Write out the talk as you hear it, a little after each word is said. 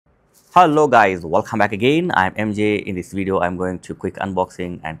Hello guys, welcome back again. I'm MJ. In this video, I'm going to quick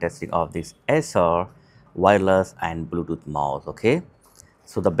unboxing and testing of this Acer wireless and Bluetooth mouse. Okay,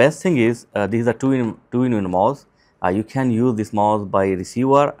 so the best thing is these are two-in-one mouse. You can use this mouse by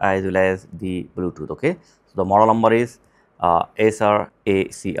receiver as well as the Bluetooth. Okay, so the model number is Acer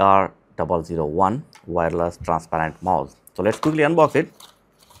ACR001 wireless transparent mouse. So let's quickly unbox it.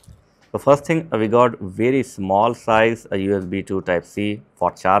 The first thing we got very small size USB to Type C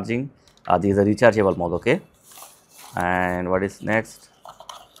for charging. These are rechargeable mode, okay. And what is next?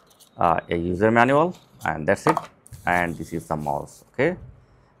 A user manual, and that's it. And this is the mouse, okay.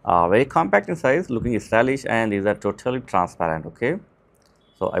 Very compact in size, looking stylish, and these are totally transparent, okay.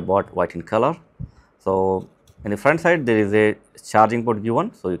 So I bought white in color. So in the front side there is a charging port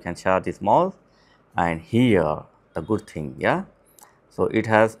given, so you can charge this mouse. And here the good thing, yeah. So it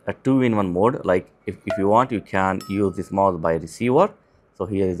has a two-in-one mode. Like if you want, you can use this mouse by receiver. So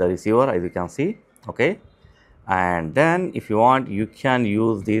here is the receiver, as you can see, okay. And then if you want, you can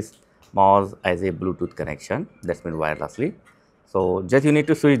use this mouse as a Bluetooth connection, that's means wirelessly. So just you need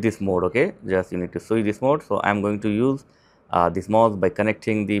to switch this mode, okay. Just you need to switch this mode. So I'm going to use this mouse by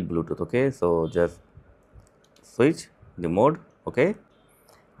connecting the Bluetooth, okay. So just switch the mode, okay.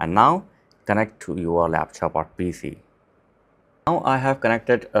 And now connect to your laptop or PC. Now I have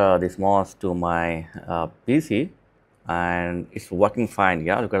connected this mouse to my PC and it's working fine.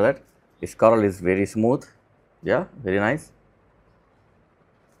 Yeah, look at that. The scroll is very smooth. Yeah, very nice.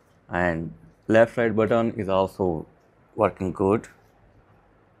 And left right button is also working good.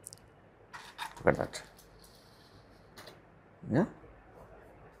 Look at that. Yeah.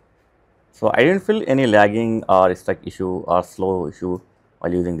 So I didn't feel any lagging or stuck issue or slow issue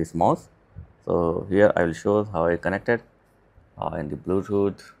while using this mouse. So here I will show how I connected in the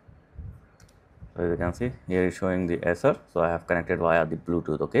Bluetooth. So as you can see, here is showing the Acer. So I have connected via the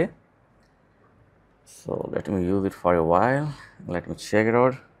Bluetooth, okay. So let me use it for a while. Let me check it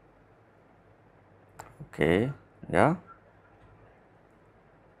out. Okay, yeah.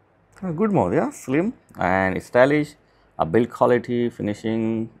 Good mouse, yeah, slim and stylish. Build quality,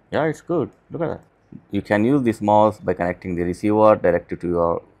 finishing, yeah, it's good. Look at that. You can use this mouse by connecting the receiver directly to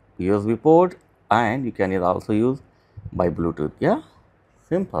your USB port, and you can also use by Bluetooth. Yeah,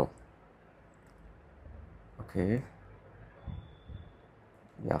 simple. Okay,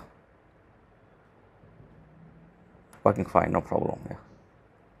 yeah, working fine, no problem. Yeah.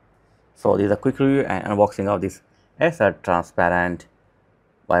 So this is a quick review and unboxing of this Acer transparent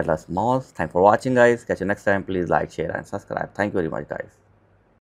wireless mouse. Thanks for watching, guys. Catch you next time. Please like, share and subscribe. Thank you very much, guys.